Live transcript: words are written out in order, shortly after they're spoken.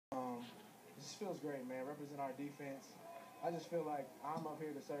feels great, man. Represent our defense. I just feel like I'm up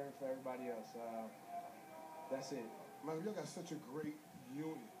here to serve for everybody else. That's it. Man, you got such a great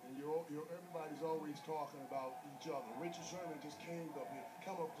unit, and everybody's always talking about each other. Richard Sherman just came up here,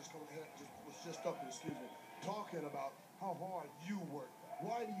 was just up here, excuse me, talking about how hard you work.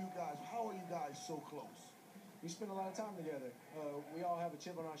 How are you guys so close? We spend a lot of time together. We all have a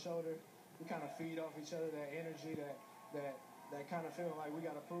chip on our shoulder. We kind of feed off each other, that energy, that kind of feeling like we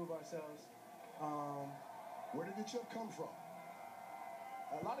got to prove ourselves. Where did the chip come from?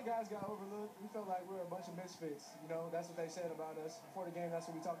 A lot of guys got overlooked. We felt like we were a bunch of misfits. You know, that's what they said about us. Before the game, that's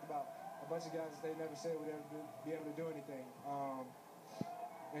what we talked about. A bunch of guys they never said would ever be able to do anything.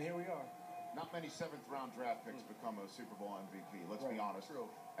 And here we are. Not many seventh-round draft picks become a Super Bowl MVP, let's be honest. True.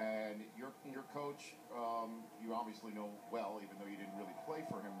 And your coach, you obviously know well, even though you didn't really play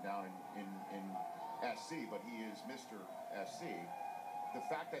for him down in SC, but he is Mr. SC. The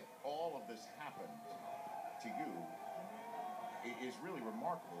fact that all of this happened to you is really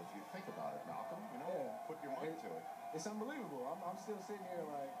remarkable if you think about it, Malcolm. You know, put your mind to it. It's unbelievable. I'm still sitting here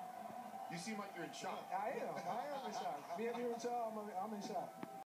like... You seem like you're in shock. I am in shock. Being here with y'all, I'm in shock.